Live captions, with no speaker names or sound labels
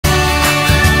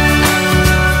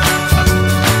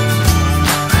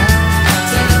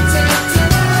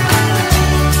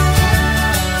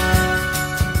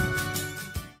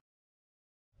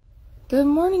Good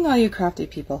morning, all you crafty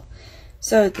people.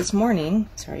 So this morning,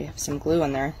 sorry, I have some glue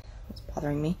in there. It's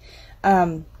bothering me.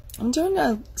 I'm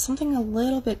doing something a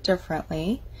little bit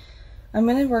differently. I'm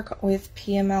going to work with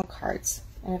PML cards.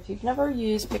 And if you've never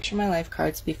used Picture My Life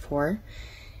cards before,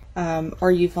 or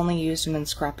you've only used them in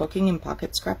scrapbooking and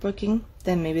pocket scrapbooking,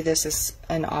 then maybe this is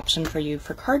an option for you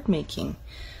for card making.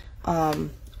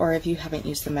 Or if you haven't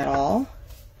used them at all,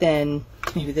 then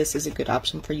maybe this is a good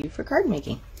option for you for card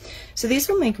making. So these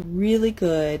will make really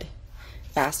good,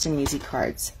 fast and easy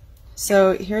cards.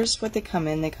 So here's what they come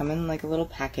in. They come in like a little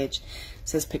package. It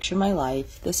says Picture My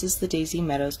Life. This is the Daisy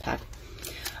Meadows pack.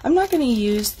 I'm not going to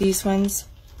use these ones,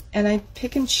 and I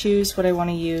pick and choose what I want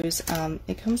to use.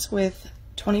 It comes with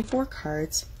 24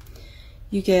 cards.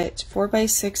 You get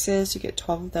 4x6s, you get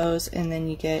 12 of those, and then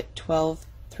you get 12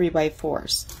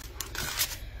 3x4s.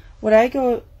 What I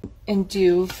go and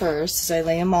do first is I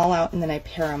lay them all out and then I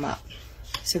pair them up.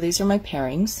 So these are my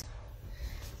pairings.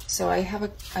 So I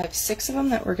have 6 of them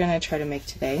that we're going to try to make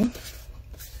today.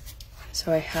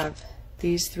 So I have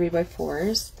these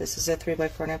 3x4s. This is a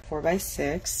 3x4 and a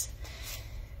 4x6.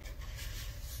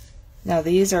 Now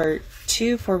these are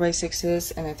 2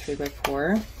 4x6s and a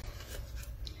 3x4.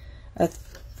 A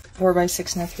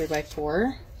 4x6 and a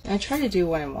 3x4. And I try to do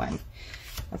 1 and 1.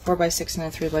 A 4x6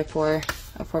 and a 3x4,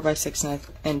 a 4x6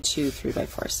 and 2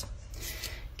 3x4s.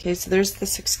 Okay, so there's the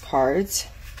 6 cards.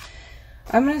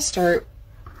 I'm going to start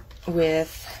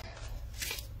with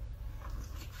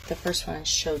the first one I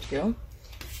showed you.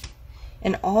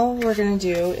 And all we're going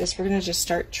to do is we're going to just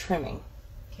start trimming.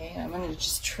 Okay, I'm going to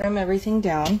just trim everything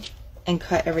down and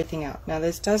cut everything out. Now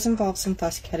this does involve some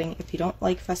fussy cutting. If you don't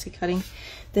like fussy cutting,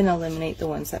 then eliminate the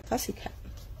ones that fussy cut.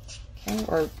 Okay,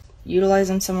 or utilize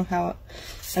them somehow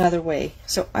another way.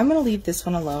 So I'm going to leave this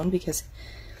one alone because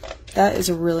that is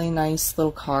a really nice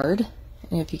little card,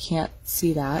 and if you can't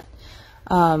see that,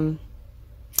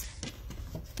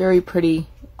 very pretty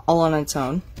all on its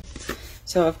own.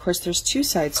 So of course there's 2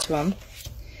 sides to them,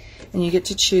 and you get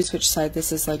to choose which side.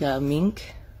 This is like a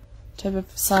mink type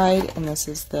of side, and this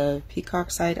is the peacock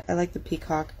side. I like the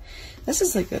peacock. This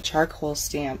is like a charcoal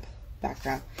stamp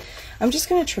background. I'm just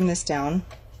going to trim this down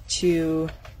to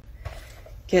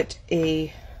get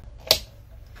a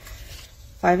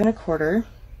 5 1/4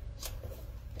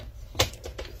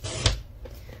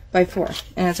 by 4,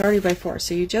 and it's already by 4,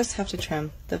 so you just have to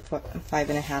trim the 5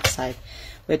 1/2 side,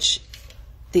 which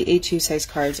the A2 size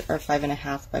cards are 5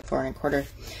 1/2 by 4 1/4.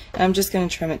 And I'm just going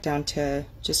to trim it down to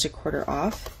just 1/4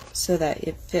 off so that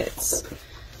it fits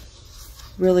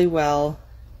really well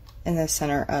in the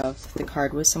center of the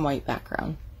card with some white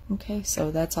background. Okay,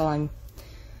 so that's all I'm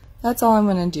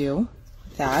going to do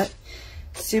with that.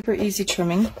 Super easy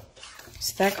trimming.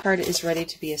 So that card is ready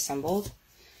to be assembled.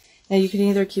 Now you can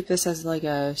either keep this as like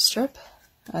a strip,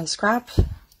 a scrap,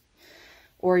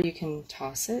 or you can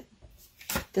toss it.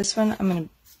 This one I'm going to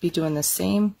be doing the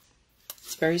same.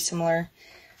 It's very similar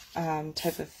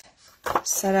type of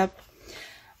setup.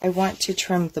 I want to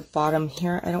trim the bottom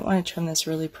here. I don't want to trim this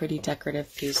really pretty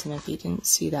decorative piece, and if you didn't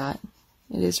see that,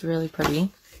 it is really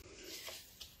pretty.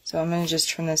 So I'm going to just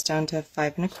trim this down to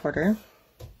 5 1/4.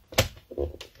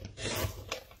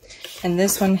 And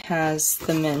this one has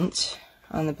the mint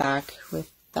on the back with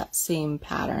that same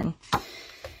pattern.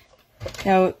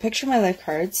 Now, Picture My Life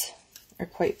cards are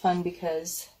quite fun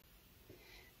because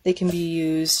they can be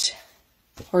used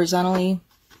horizontally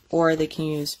or they can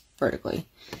use vertically.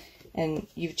 And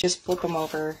you just flip them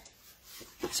over,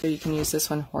 so you can use this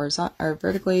one horizontal or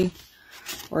vertically,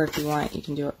 or if you want, you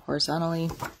can do it horizontally.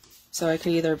 So I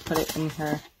could either put it in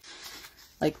here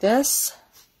like this,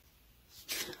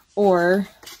 or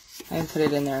I can put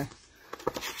it in there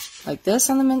like this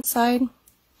on the mint side.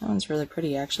 That one's really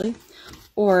pretty actually.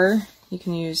 Or you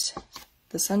can use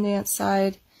the Sundance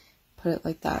side, put it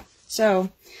like that. So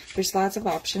there's lots of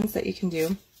options that you can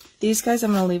do. These guys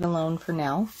I'm going to leave alone for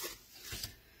now.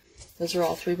 Those are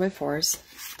all 3x4s.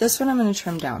 This one I'm going to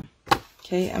trim down.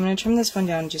 Okay, I'm going to trim this one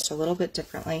down just a little bit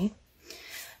differently.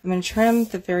 I'm going to trim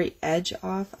the very edge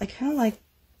off. I kind of like,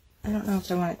 I don't know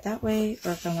if I want it that way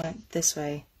or if I want it this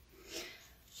way.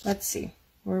 Let's see,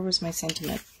 where was my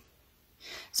sentiment?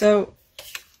 So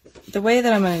the way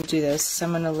that I'm going to do this is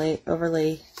I'm going to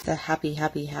overlay the happy,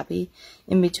 happy, happy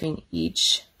in between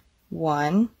each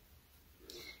one.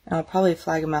 And I'll probably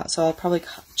flag them out, so I'll probably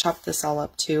chop this all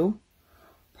up too.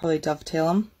 Probably dovetail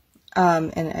them.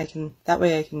 And that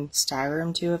way I can stagger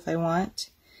them too if I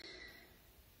want.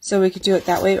 So we could do it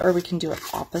that way, or we can do it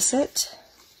opposite,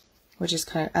 which is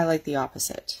I like the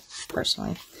opposite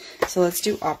personally. So let's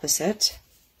do opposite.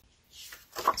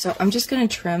 So I'm just going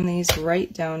to trim these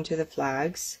right down to the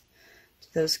flags,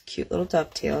 to those cute little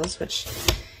dovetails, which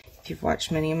if you've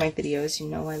watched many of my videos, you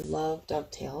know I love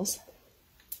dovetails.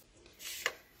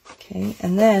 Okay,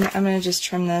 and then I'm going to just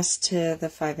trim this to the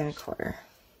 5 1/4.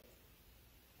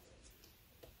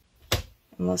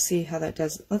 And we'll see how that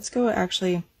does. Let's go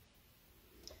actually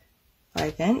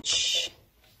 5 inch.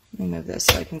 Let me move this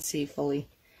so I can see fully.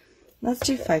 Let's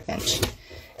do 5 inch.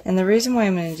 And the reason why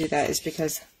I'm going to do that is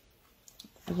because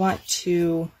I want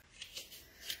to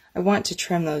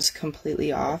trim those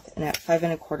completely off, and at 5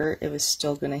 1/4 it was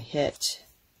still going to hit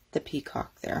the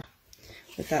peacock there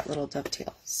with that little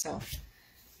dovetail. So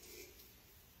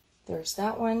there's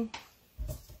that one.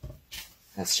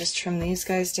 Let's just trim these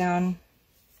guys down.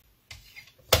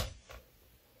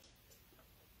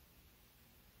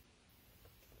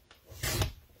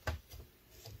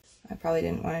 I probably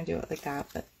didn't want to do it like that,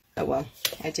 but oh well,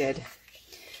 I did.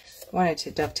 I wanted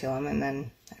to dovetail them and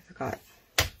then I forgot.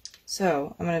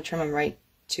 So I'm going to trim them right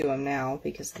to them now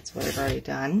because that's what I've already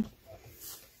done.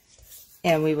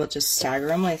 And we will just stagger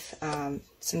them with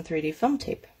some 3D foam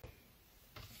tape.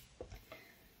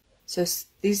 So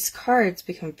these cards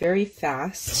become very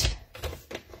fast.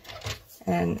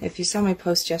 And if you saw my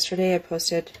post yesterday, I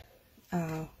posted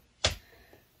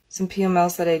some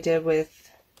PMLs that I did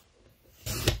with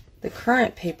the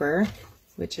current paper,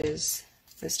 which is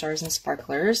the Stars and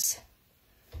Sparklers.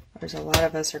 There's a lot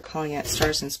of us are calling it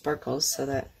Stars and Sparkles so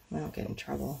that we don't get in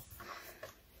trouble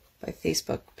by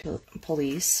Facebook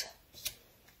police.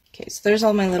 Okay, so there's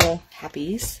all my little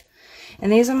happies.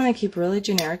 And these I'm going to keep really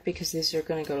generic because these are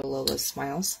going to go to Lola's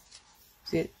Smiles.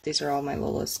 These are all my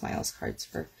Lola's Smiles cards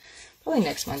for probably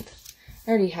next month. I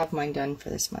already have mine done for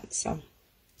this month, so.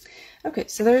 Okay,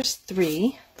 so there's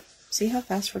 3. See how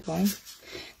fast we're going?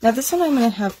 Now this one I'm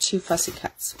going to have 2 fussy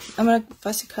cuts. I'm going to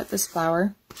fussy cut this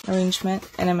flower arrangement,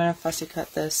 and I'm going to fussy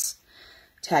cut this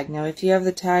tag. Now if you have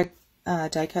the tag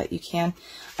die cut, you can.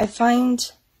 I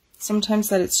find sometimes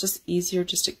that it's just easier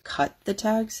just to cut the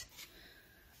tags.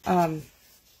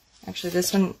 Actually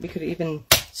this one we could even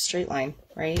straight line,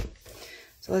 right?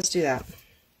 So let's do that.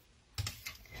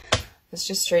 Let's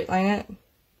just straight line it.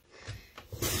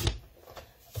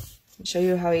 Show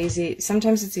you how easy.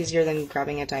 Sometimes it's easier than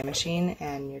grabbing a die machine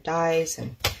and your dies,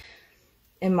 and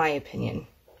in my opinion.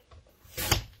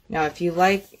 Now if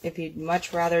you'd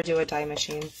much rather do a die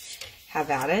machine, have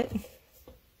at it.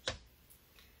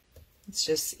 It's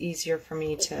just easier for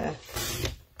me to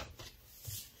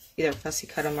either fussy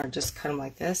cut them or just cut them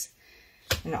like this.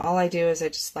 And all I do is I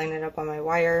just line it up on my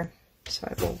wire. So I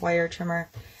have a wire trimmer,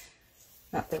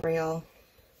 not the rail.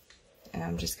 And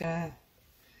I'm just gonna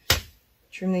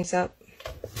trim these up.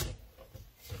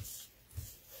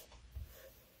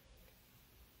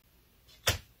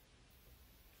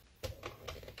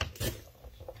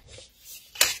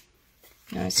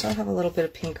 Now I still have a little bit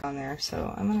of pink on there,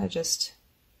 so I'm gonna just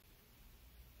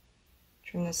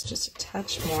trim this just a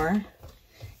touch more,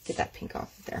 get that pink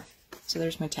off of there. So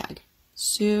there's my tag.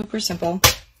 Super simple.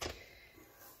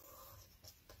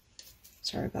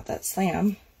 Sorry about that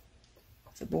slam.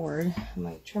 The board and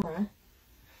my trimmer.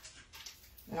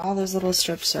 And all those little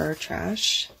strips are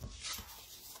trash.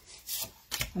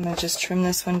 I'm going to just trim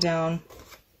this one down.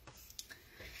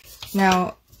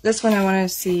 Now, this one I want to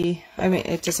see, I mean,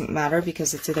 it doesn't matter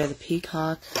because it's either the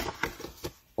peacock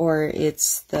or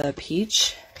it's the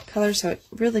peach color, so it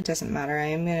really doesn't matter. I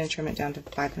am going to trim it down to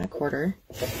 5 1/4.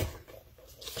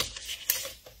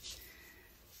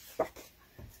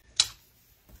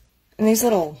 And these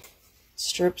little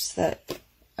strips that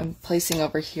I'm placing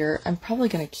over here, I'm probably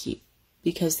going to keep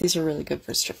because these are really good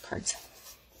for strip cards.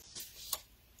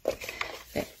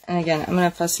 Okay, and again, I'm going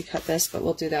to fussy cut this, but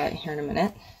we'll do that here in a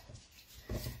minute.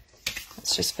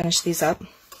 Let's just finish these up.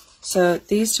 So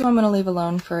these two I'm going to leave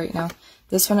alone for right now.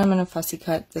 This one I'm going to fussy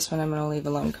cut. This one I'm going to leave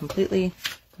alone completely.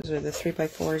 Those are the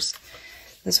 3x4s.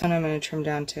 This one I'm going to trim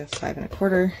down to 5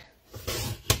 1/4.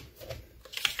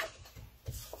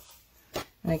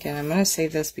 And again, I'm going to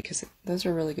save this because those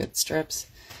are really good strips.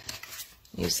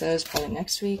 Use those probably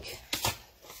next week.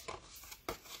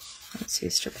 Let's see,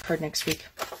 a strip card next week.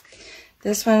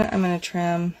 This one I'm going to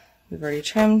trim. We've already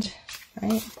trimmed,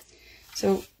 right?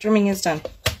 So trimming is done.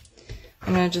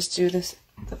 I'm going to just do the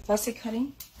fussy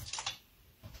cutting.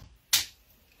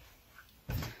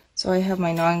 So I have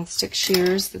my non-stick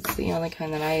shears. That's the only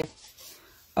kind that I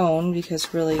own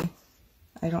because really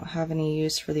I don't have any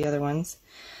use for the other ones.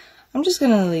 I'm just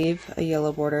going to leave a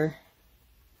yellow border.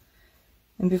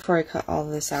 And before I cut all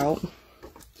of this out,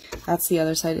 that's the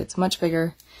other side. It's much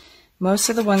bigger. Most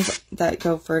of the ones that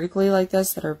go vertically like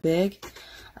this that are big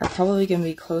are probably going to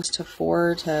be close to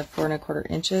 4 to 4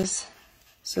 1/4 inches.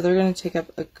 So they're going to take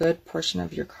up a good portion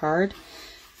of your card.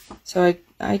 So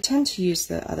I tend to use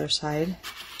the other side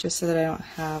just so that I don't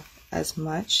have as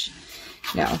much.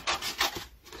 No.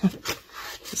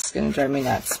 This is going to drive me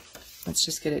nuts. Let's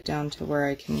just get it down to where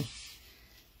I can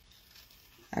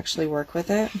actually work with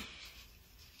it.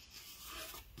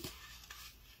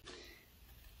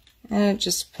 And it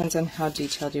just depends on how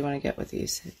detailed you want to get with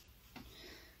these.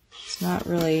 It's not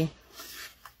really...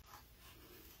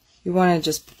 You want to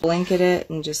just blanket it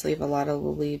and just leave a lot of the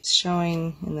leaves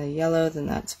showing in the yellow, then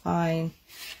that's fine.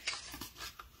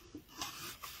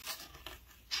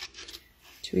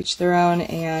 To each their own,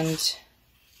 and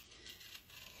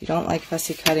if you don't like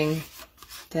fussy cutting,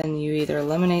 then you either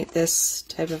eliminate this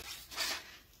type of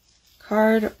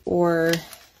card or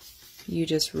you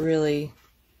just really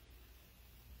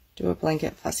do a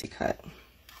blanket fussy cut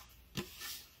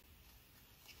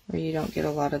where you don't get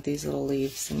a lot of these little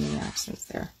leaves and the accents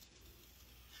there.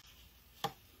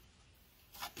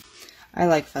 I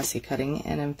like fussy cutting,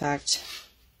 and in fact,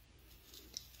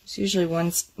 there's usually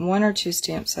one or two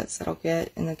stamp sets that I'll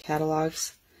get in the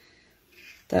catalogs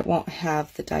that won't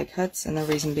have the die cuts, and the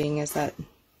reason being is that,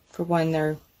 for one,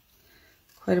 they're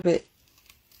quite a bit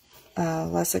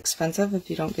less expensive if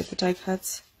you don't get the die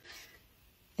cuts.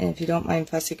 And if you don't mind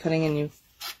fussy cutting and you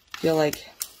feel like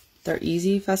they're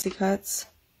easy fussy cuts,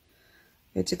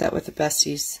 I did that with the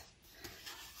Besties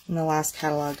in the last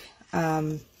catalog.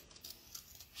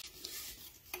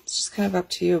 It's just kind of up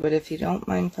to you, but if you don't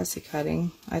mind fussy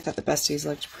cutting, I thought the Besties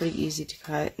looked pretty easy to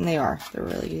cut, and they are. They're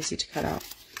really easy to cut out.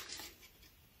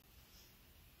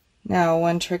 Now,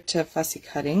 one trick to fussy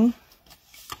cutting, in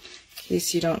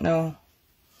case you don't know,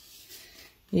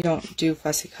 you don't do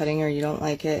fussy cutting or you don't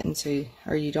like it, and so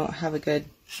or you don't have a good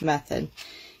method,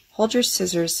 hold your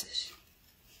scissors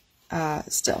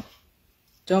still.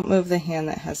 Don't move the hand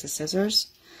that has the scissors.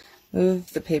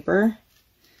 Move the paper.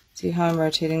 See how I'm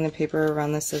rotating the paper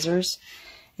around the scissors?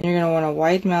 And you're going to want a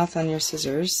wide mouth on your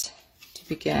scissors to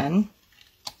begin.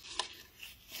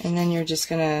 And then you're just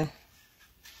going to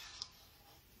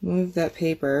move that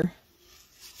paper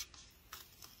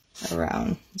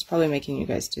around. It's probably making you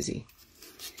guys dizzy.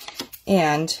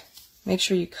 And make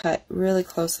sure you cut really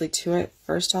closely to it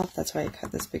first off. That's why I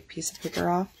cut this big piece of paper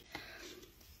off,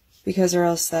 because or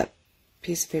else that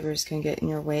piece of paper is going to get in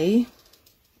your way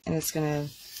and it's going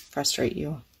to frustrate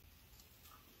you.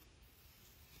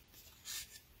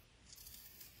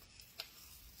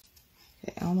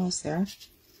 Okay, almost there.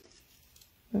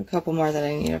 A couple more that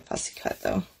I need a fussy cut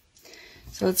though.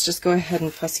 So let's just go ahead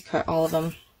and fussy cut all of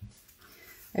them.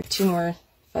 I have two more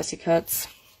fussy cuts.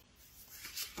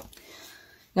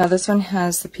 Now this one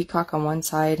has the peacock on one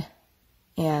side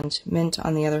and mint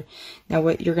on the other. Now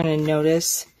what you're going to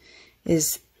notice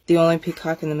is the only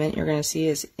peacock in the mint you're going to see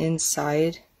is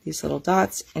inside these little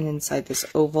dots and inside this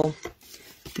oval.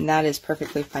 And that is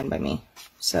perfectly fine by me.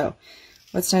 So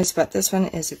what's nice about this one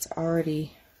is it's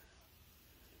already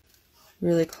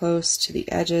really close to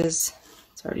the edges.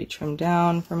 It's already trimmed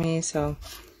down for me, so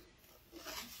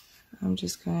I'm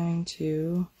just going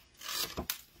to,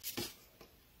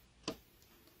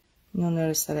 you'll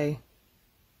notice that I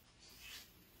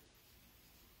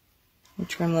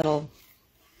trim little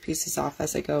pieces off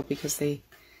as I go because they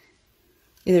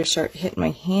either start hitting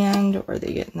my hand or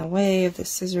they get in the way of the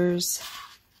scissors.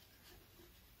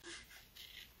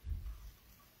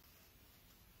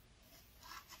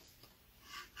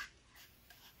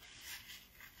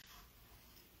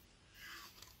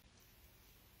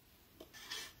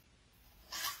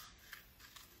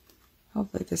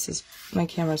 Hopefully this is, my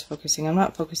camera's focusing. I'm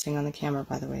not focusing on the camera,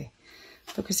 by the way.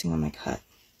 I'm focusing on my cut.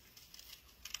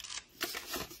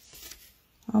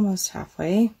 Almost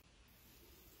halfway.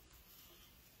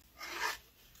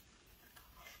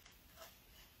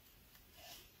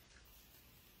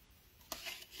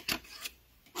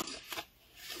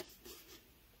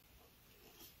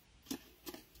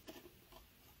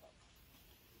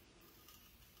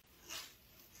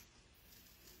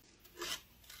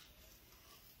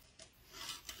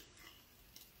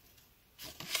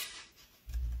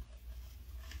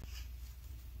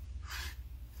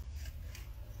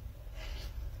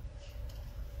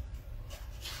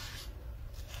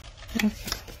 Okay,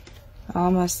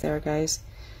 almost there, guys.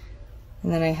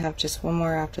 And then I have just one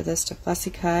more after this to fussy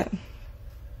cut.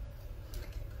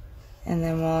 And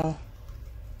then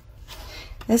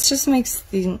this just makes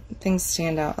the things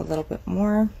stand out a little bit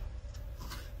more.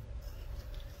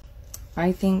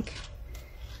 I think.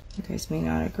 You guys may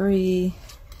not agree.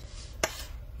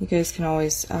 You guys can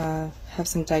always have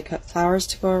some die cut flowers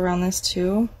to go around this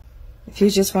too. If you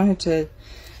just wanted to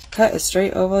cut a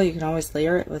straight oval, you can always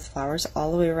layer it with flowers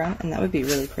all the way around, and that would be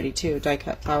really pretty too, die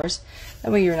cut flowers.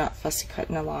 That way you're not fussy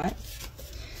cutting a lot.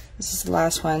 This is the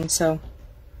last one, so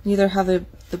you either have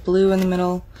the blue in the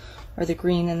middle or the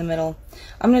green in the middle.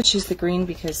 I'm going to choose the green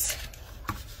because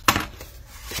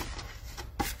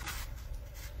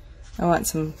I want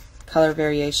some color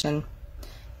variation.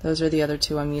 Those are the other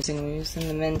two I'm using. I'm using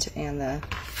the mint and the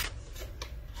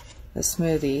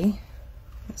smoothie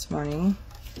this morning.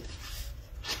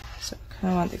 So I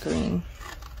kind of want the green.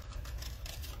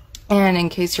 And in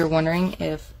case you're wondering,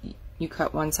 if you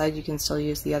cut one side, you can still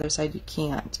use the other side. You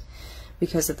can't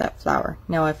because of that flower.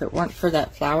 Now, if it weren't for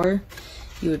that flower,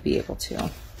 you would be able to.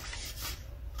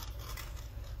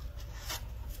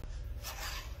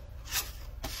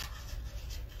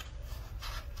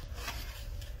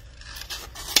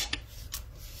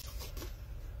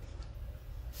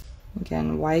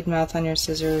 Again, wide mouth on your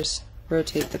scissors.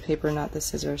 Rotate the paper, not the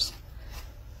scissors.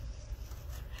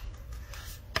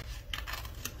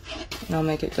 And I'll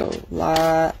make it go a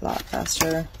lot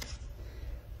faster.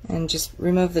 And just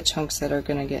remove the chunks that are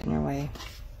going to get in your way.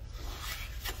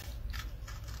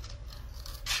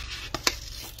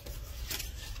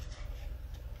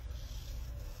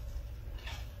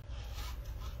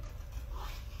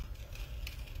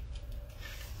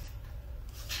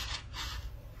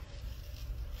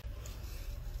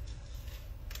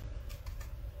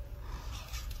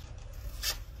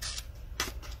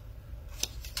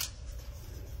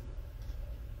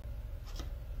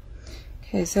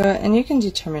 Okay, so, and you can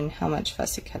determine how much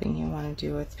fussy cutting you want to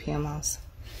do with PMLs.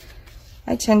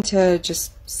 I tend to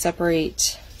just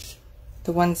separate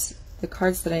the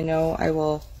cards that I know I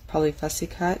will probably fussy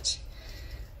cut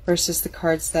versus the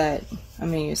cards that I'm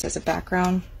going to use as a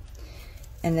background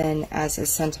and then as a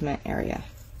sentiment area.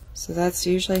 So that's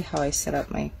usually how I set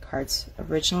up my cards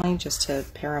originally, just to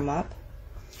pair them up.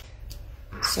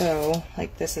 So,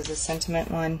 like this is a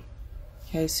sentiment one.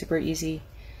 Okay, super easy.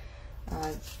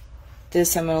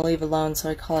 This I'm going to leave alone, so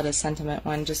I call it a sentiment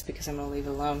one just because I'm going to leave it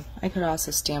alone. I could also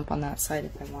stamp on that side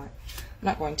if I want. I'm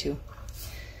not going to.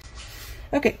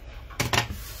 Okay,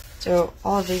 so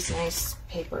all of these nice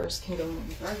papers can go in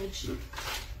the garbage.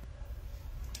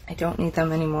 I don't need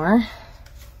them anymore.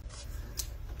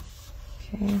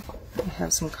 Okay, I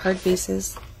have some card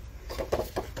bases,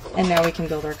 and now we can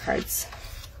build our cards.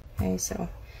 Okay, so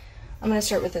I'm going to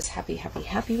start with this happy, happy,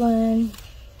 happy one,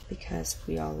 because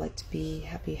we all like to be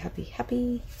happy, happy,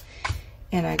 happy.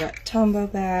 And I got Tombow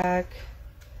back,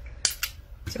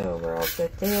 so we're all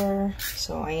good there.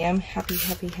 So I am happy,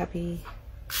 happy, happy.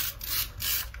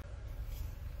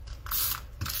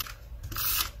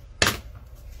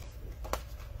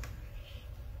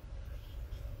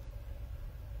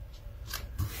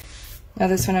 Now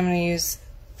this one I'm going to use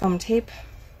foam tape.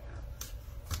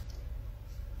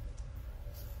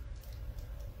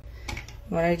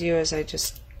 What I do is a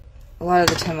lot of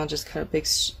the time I'll just cut a big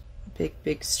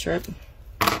strip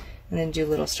and then do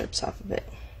little strips off of it.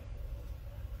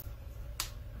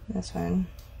 This one,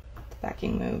 the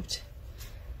backing moved.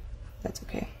 That's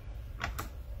okay.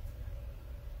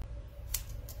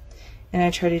 And I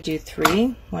try to do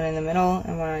 3, one in the middle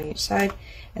and one on each side.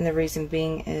 And the reason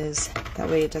being is that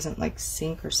way it doesn't like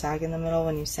sink or sag in the middle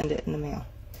when you send it in the mail.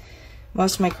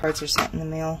 Most of my cards are sent in the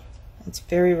mail. It's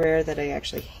very rare that I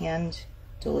actually hand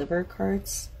deliver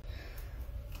cards.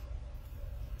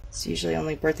 It's usually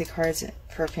only birthday cards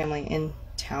for a family in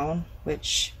town,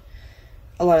 which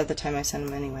a lot of the time I send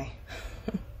them anyway.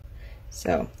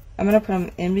 So I'm going to put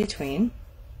them in between,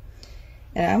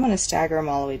 and I'm going to stagger them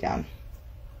all the way down.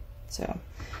 So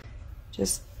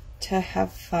just to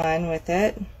have fun with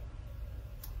it.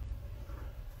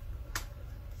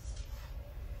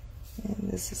 And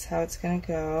this is how it's going to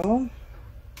go.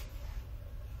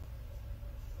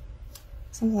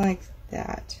 Something like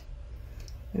that.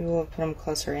 We will put them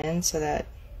closer in so that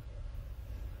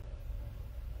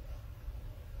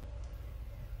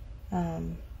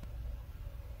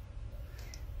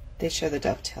they show the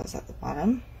dovetails at the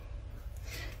bottom.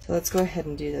 So let's go ahead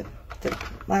and do the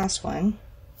last one.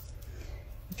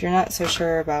 If you're not so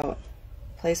sure about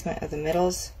placement of the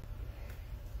middles,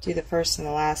 do the first and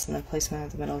the last, and the placement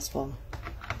of the middles will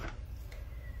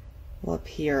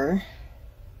appear.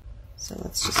 So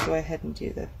let's just go ahead and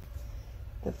do the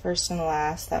first and the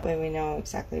last. That way we know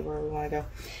exactly where we want to go.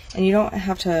 And you don't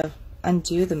have to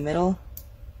undo the middle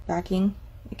backing.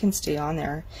 It can stay on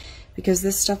there because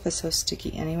this stuff is so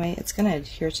sticky anyway. It's going to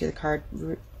adhere to the card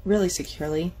really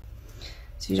securely.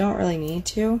 So you don't really need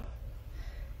to.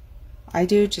 I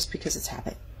do just because it's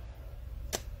habit.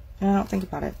 And I don't think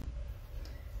about it.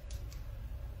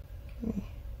 Okay.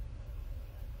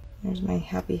 There's my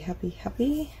happy, happy,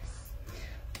 happy.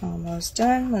 Almost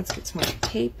done. Let's get some more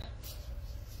tape.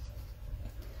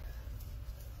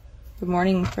 Good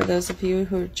morning for those of you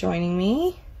who are joining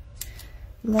me.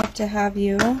 Love to have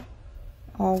you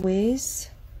always.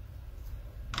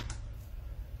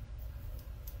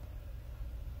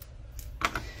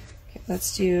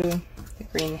 let's do the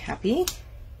green happy.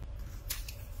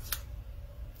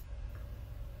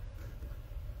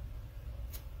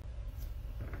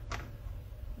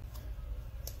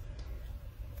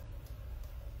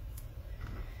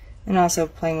 And also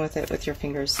playing with it with your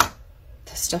fingers.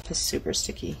 This stuff is super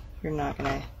sticky. You're not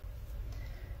gonna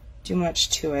do much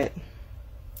to it.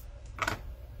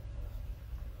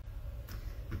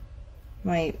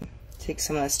 Might take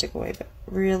some of the stick away, but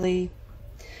really,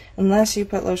 unless you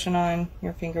put lotion on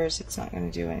your fingers, it's not going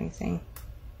to do anything.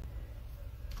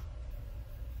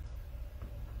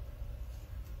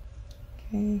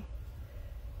 Okay.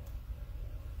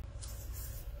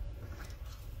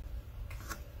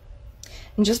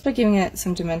 And just by giving it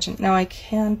some dimension, now I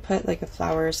can put like a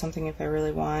flower or something if I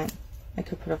really want. I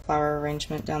could put a flower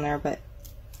arrangement down there, but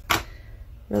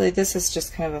really this is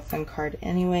just kind of a fun card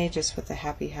anyway, just with the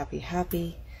happy, happy,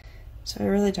 happy. So I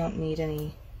really don't need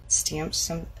any stamped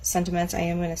sentiments. I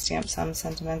am going to stamp some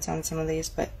sentiments on some of these,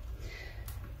 but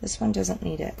this one doesn't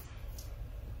need it.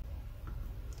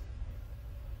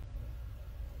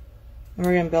 And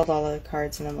we're going to build all of the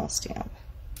cards and then we'll stamp.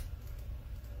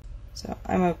 So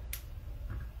I'm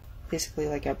basically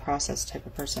like a process type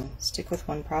of person. Stick with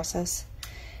one process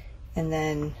and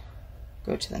then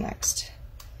go to the next.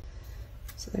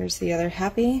 So there's the other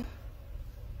happy.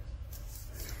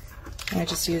 And I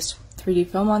just used 3D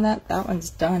foam on that. That one's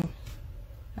done.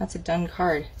 That's a done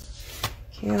card.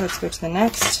 Okay, let's go to the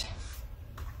next.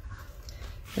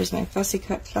 There's my fussy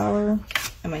cut flower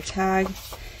and my tag.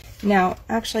 Now,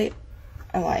 actually,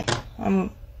 I lie.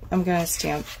 I'm gonna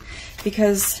stamp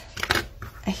because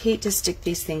I hate to stick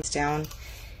these things down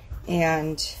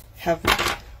and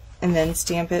then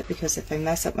stamp it, because if I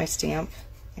mess up my stamp,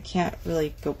 I can't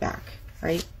really go back,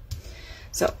 right?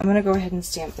 So I'm gonna go ahead and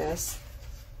stamp this.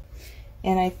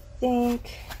 And I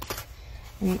think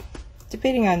I'm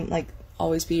debating on like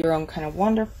always be your own kind of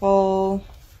wonderful.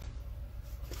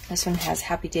 This one has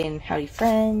happy day and howdy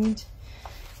friend.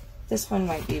 This one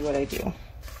might be what I do.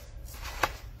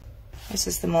 This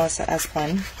is the Melissa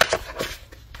Esplin.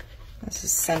 This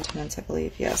is Sentiments, I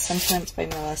believe. Yeah, Sentiments by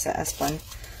Melissa Esplin.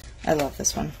 I love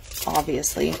this one.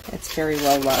 Obviously, it's very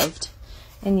well loved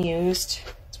and used.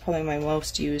 It's probably my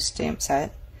most used stamp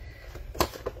set.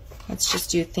 Let's just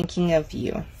do Thinking of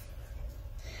You.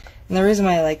 And the reason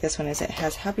why I like this one is it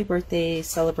has happy birthday,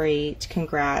 celebrate,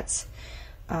 congrats.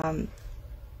 Let's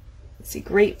see,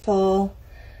 grateful,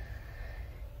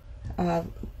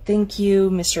 thank you,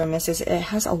 Mr. and Mrs. It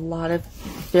has a lot of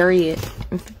variation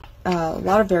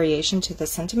to the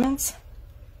sentiments,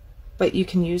 but you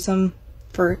can use them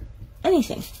for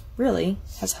anything, really.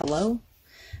 It has hello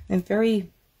and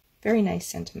very, very nice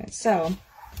sentiments. So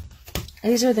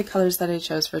these are the colors that I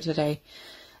chose for today.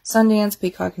 Sundance,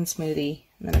 Peacock, and Smoothie.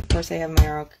 And then of course I have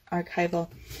my archival.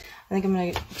 I think I'm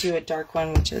going to do a dark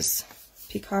one, which is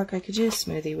Peacock. I could use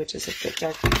Smoothie, which is a bit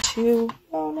darker too.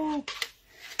 Oh no, I'm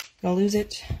going to lose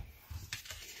it.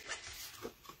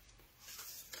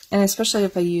 And especially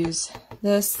if I use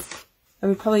this, I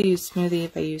would probably use Smoothie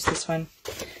if I use this one.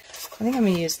 I think I'm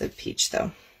going to use the peach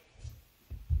though.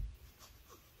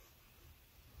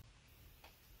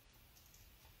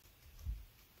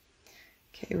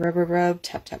 Okay, rubber rub,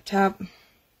 tap, tap, tap.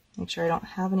 Make sure I don't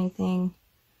have anything.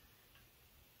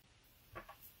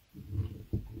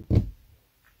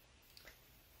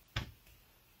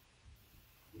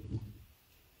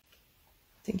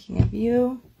 Thinking of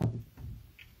You.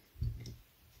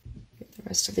 Get the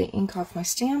rest of the ink off my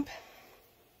stamp.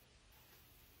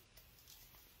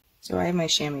 So I have my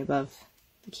chamois above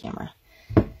the camera,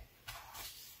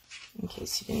 in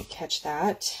case you didn't catch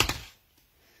that.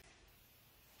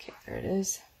 Okay, there it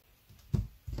is.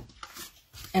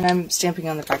 And I'm stamping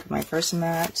on the back of my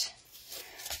Versamat.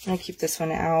 I'm going to keep this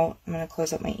one out. I'm going to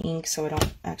close up my ink so I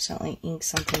don't accidentally ink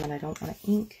something that I don't want to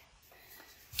ink.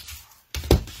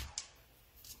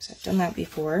 So I've done that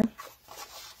before.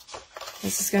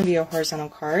 This is going to be a horizontal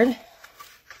card.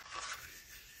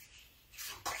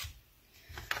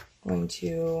 I'm going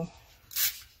to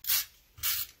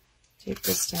take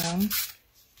this down.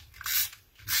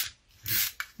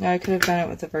 Now I could have done it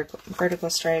with the vertical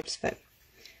stripes, but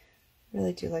I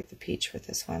really do like the peach with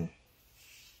this one.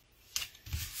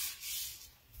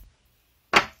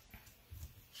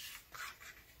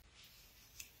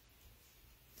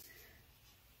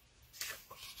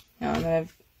 Now I'm going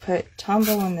to put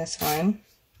Tombow on this one,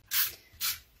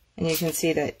 and you can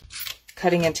see that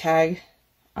cutting a tag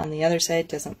on the other side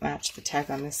doesn't match the tag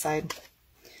on this side.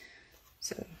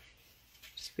 So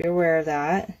just be aware of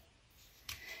that.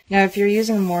 Now if you're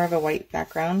using more of a white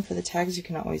background for the tags, you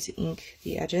can always ink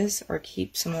the edges or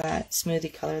keep some of that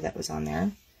smoothie color that was on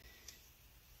there.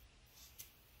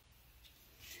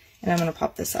 And I'm going to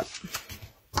pop this up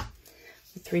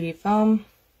with 3D foam.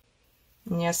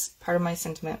 And yes, part of my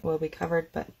sentiment will be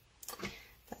covered, but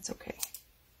that's okay.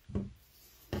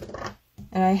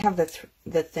 And I have the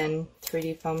thin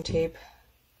 3D foam tape.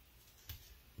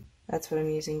 That's what I'm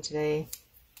using today.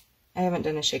 I haven't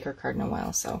done a shaker card in a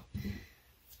while, so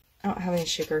I don't have any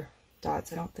shaker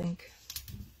dots, I don't think,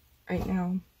 right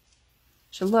now.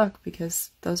 Should look,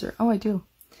 because those are, oh, I do.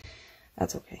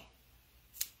 That's okay.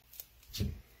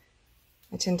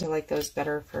 I tend to like those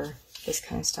better for this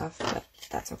kind of stuff, but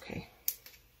that's okay.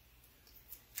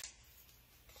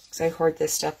 Because I hoard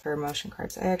this stuff for emotion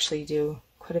cards. I actually do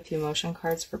quite a few emotion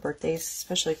cards for birthdays,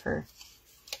 especially for,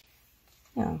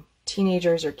 you know,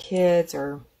 teenagers or kids,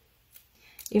 or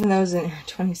even those in their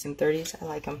 20s and 30s. I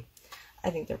like them.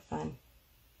 I think they're fun.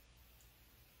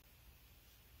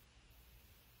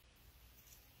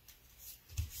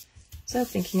 So,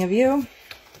 thinking of you.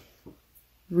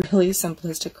 Really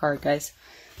simplistic card, guys.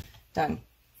 Done.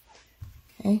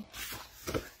 Okay.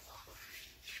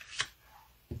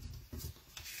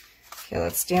 Okay,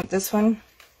 let's stamp this one.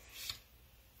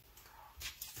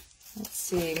 Let's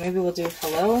see, maybe we'll do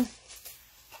hello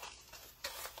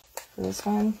for this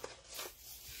one.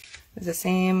 With the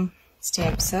same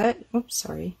stamp set. Oops,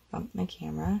 sorry, bumped my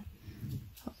camera.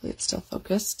 Hopefully it's still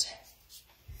focused.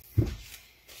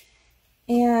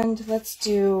 And let's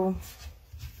do,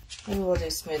 maybe we'll do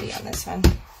smoothie on this one.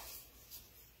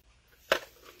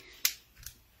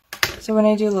 So when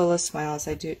I do Lola Smiles,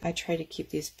 I try to keep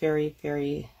these very,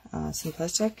 very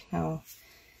simplistic. Now,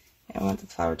 I want the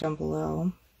flower down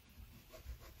below.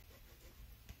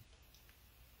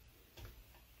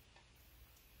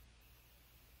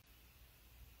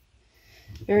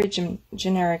 Very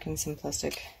generic and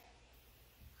simplistic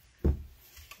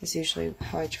is usually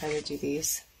how I try to do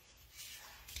these.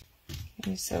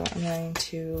 Okay, so I'm going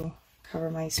to cover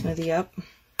my smoothie up,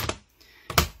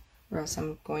 or else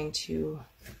I'm going to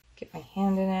get my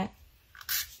hand in it.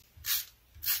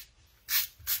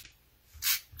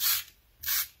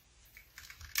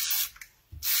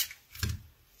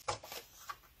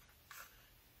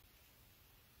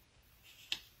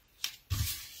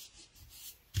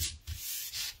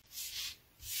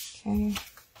 Okay,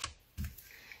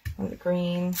 and the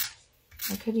green.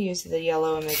 I could use the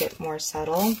yellow and make it more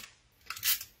subtle.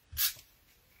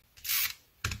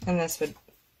 And this would,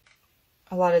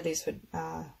 a lot of these would,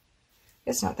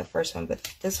 it's not the first one,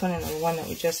 but this one and the one that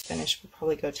we just finished would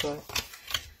probably go to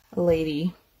a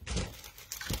lady.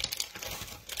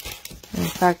 In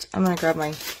fact, I'm going to grab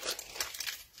my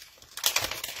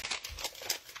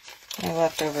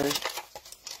leftover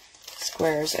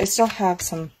squares. I still have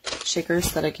some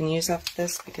shakers that I can use off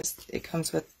this because it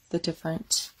comes with the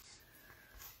different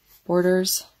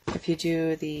borders. If you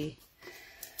do the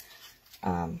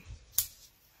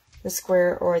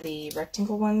square or the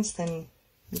rectangle ones, then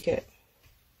you get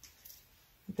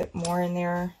a bit more in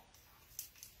there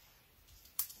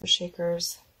for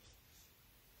shakers.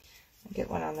 I'll get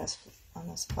one on this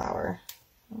flower.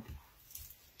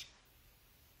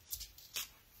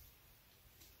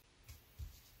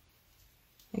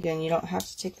 Again, you don't have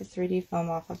to take the 3D foam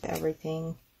off of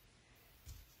everything,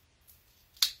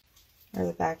 or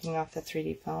the backing off the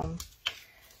 3D foam.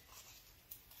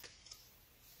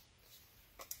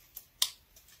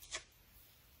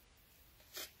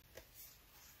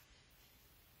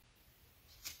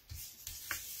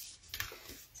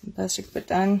 Simplistic but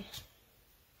done.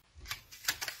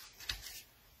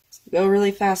 Go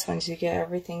really fast once you get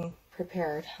everything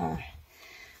prepared, huh?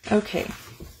 Okay.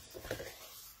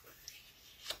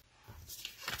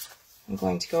 I'm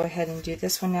going to go ahead and do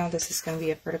this one now. This is going to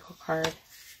be a vertical card.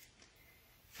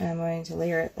 And I'm going to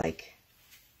layer it like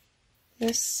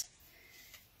this.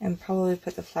 And probably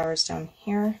put the flowers down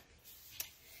here.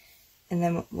 And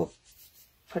then we'll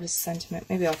put a sentiment.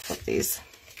 Maybe I'll flip these.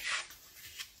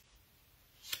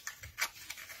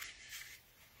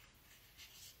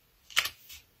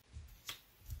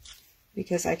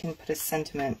 Because I can put a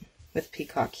sentiment with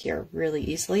peacock here really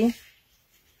easily.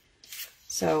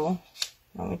 So,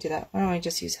 why don't we do that? Why don't I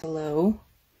just use hello?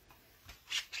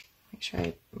 Make sure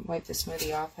I wipe the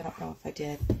smoothie off. I don't know if I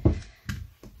did.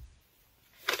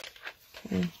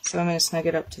 Okay, so I'm going to snug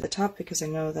it up to the top because I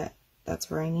know that that's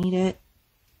where I need it.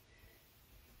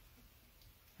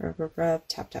 Rub, rub, rub,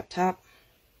 tap, tap, tap.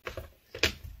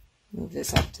 Move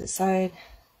this off to the side.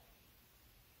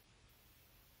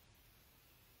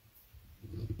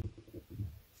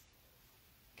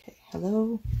 Okay,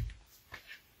 hello.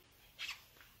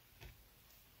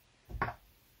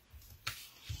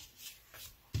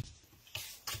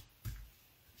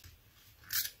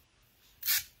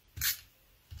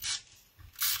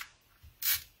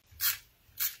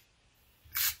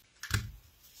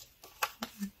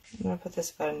 I'm going to put this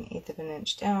about 1/8 of an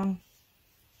inch down.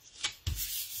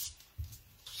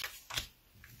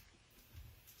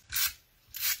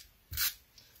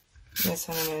 And this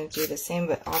one I'm going to do the same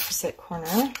but opposite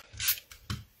corner.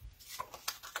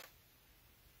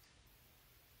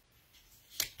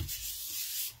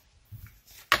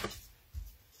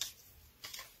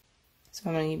 So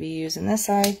I'm going to be using this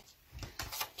side.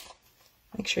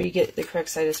 Make sure you get the correct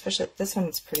side, especially this one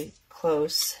is pretty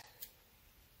close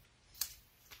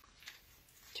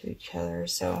to each other.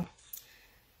 So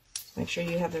make sure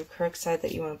you have the correct side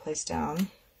that you want to place down.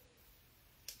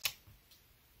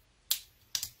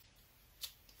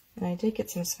 And I did get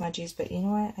some smudgies, but you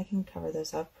know what? I can cover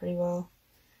those up pretty well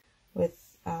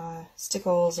with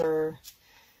stickles or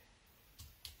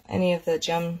any of the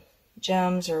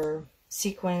gems or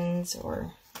sequins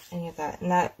or any of that. And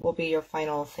that will be your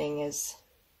final thing. Is,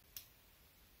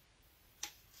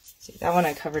 see, that one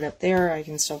I covered up there. I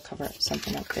can still cover up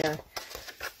something up there.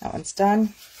 That one's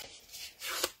done.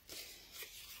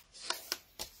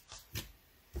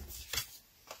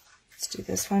 Let's do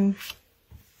this one.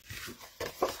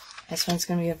 This one's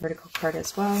going to be a vertical card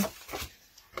as well.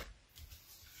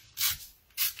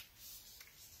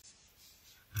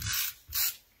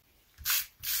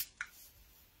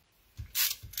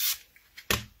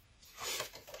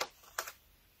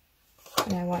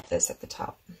 And I want this at the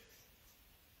top. You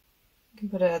can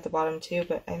put it at the bottom too,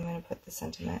 but I'm going to put the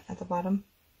sentiment at the bottom.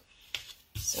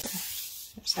 So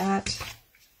there's that.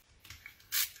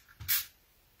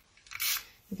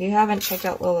 If you haven't checked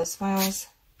out Lola Smiles,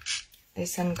 I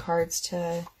send cards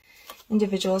to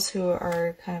individuals who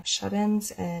are kind of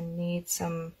shut-ins and need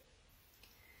some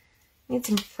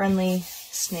friendly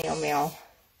snail mail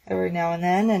every now and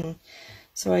then. And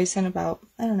so I send about,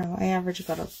 I don't know, I average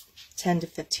about 10 to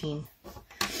 15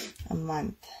 a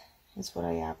month is what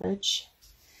I average.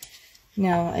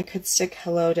 Now I could stick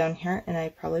hello down here, and I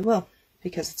probably will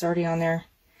because it's already on there.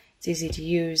 It's easy to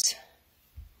use.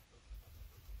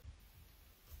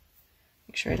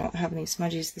 Make sure I don't have any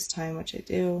smudgies this time, which I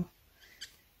do.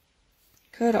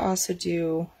 Could also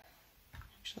do,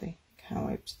 actually, kind of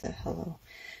wiped the hello.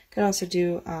 Could also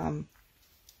do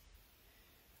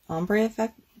ombre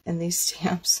effect, and these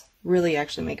stamps really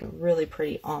actually make a really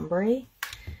pretty ombre.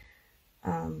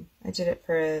 I did it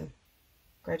for a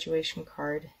graduation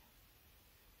card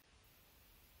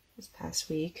this past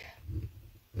week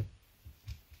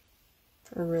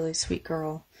for a really sweet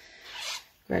girl.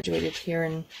 Graduated here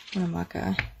in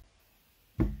Winnemucca.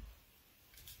 Okay,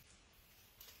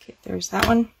 there's that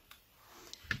one.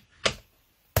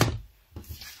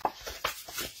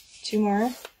 2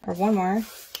 more, or 1 more.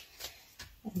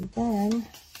 And then,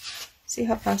 see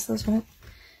how fast those went?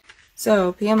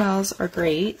 So, PMLs are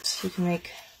great. You can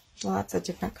make lots of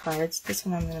different cards. This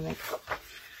one I'm going to make a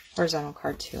horizontal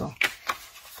card too.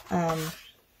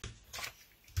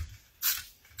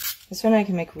 This one I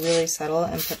can make really subtle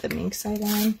and put the mink side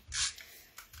on,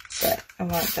 but I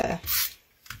want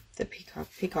the peacock.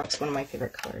 Peacock's one of my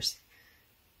favorite colors.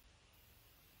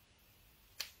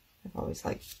 I've always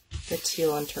liked the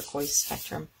teal and turquoise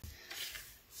spectrum.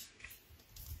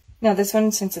 Now this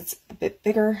one, since it's a bit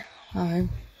bigger, I'm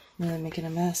really making a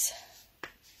mess.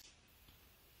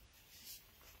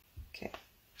 Okay,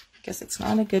 I guess it's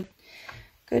not a good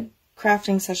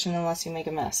crafting session unless you make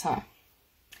a mess, huh?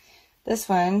 This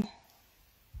one,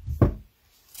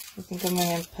 I think I'm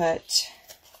going to put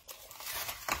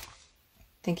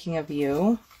Thinking of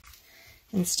You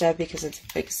instead because it's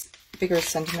a bigger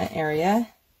sentiment area.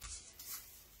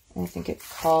 And I think it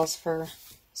calls for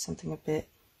something a bit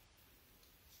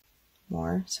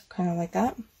more, so kind of like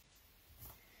that.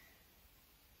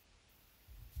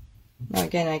 Now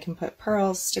again, I can put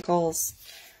pearls, stickles,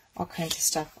 all kinds of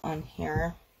stuff on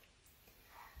here.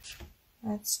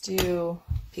 Let's do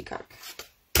peacock.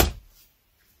 Give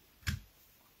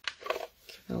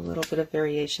it a little bit of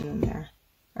variation in there.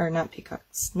 Or not peacock,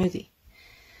 smoothie.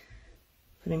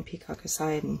 Putting peacock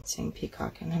aside and saying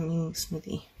peacock, and I mean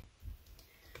smoothie.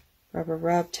 Rub, rub,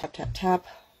 rub, tap, tap, tap,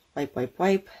 wipe, wipe,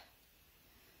 wipe.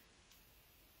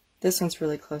 This one's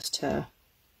really close to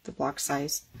the block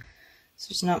size, so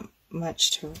there's not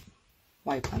much to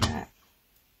wipe on that.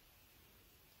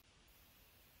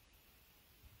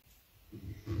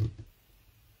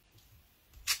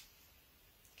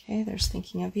 Okay, there's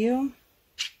Thinking of You.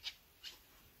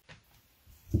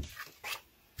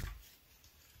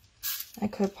 I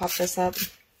could pop this up,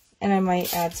 and I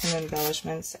might add some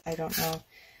embellishments. I don't know.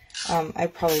 I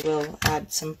probably will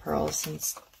add some pearls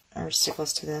or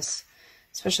stickles to this,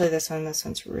 especially this one. This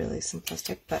one's really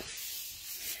simplistic, but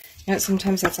you know,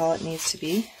 sometimes that's all it needs to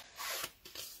be.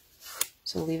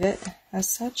 So leave it as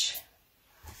such.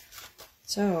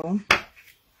 So,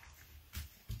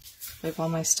 wipe all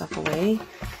my stuff away.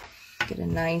 Get a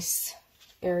nice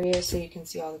area so you can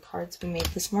see all the cards we made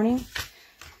this morning.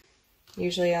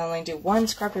 Usually I only do one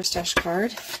Scrap Your Stash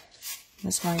card.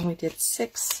 This morning we did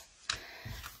 6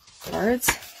 cards.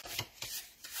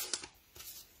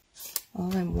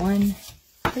 All in one,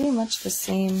 pretty much the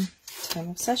same time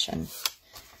of session.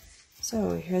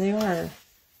 So here they are.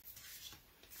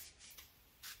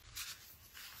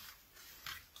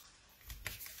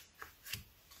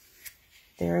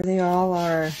 There they all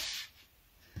are.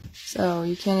 So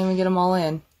you can't even get them all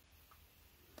in.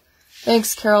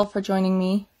 Thanks, Carol, for joining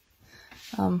me.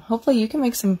 Hopefully you can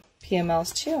make some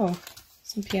PMLs too.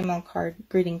 Some PML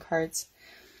greeting cards.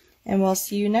 And we'll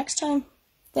see you next time.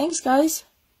 Thanks, guys.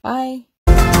 Bye.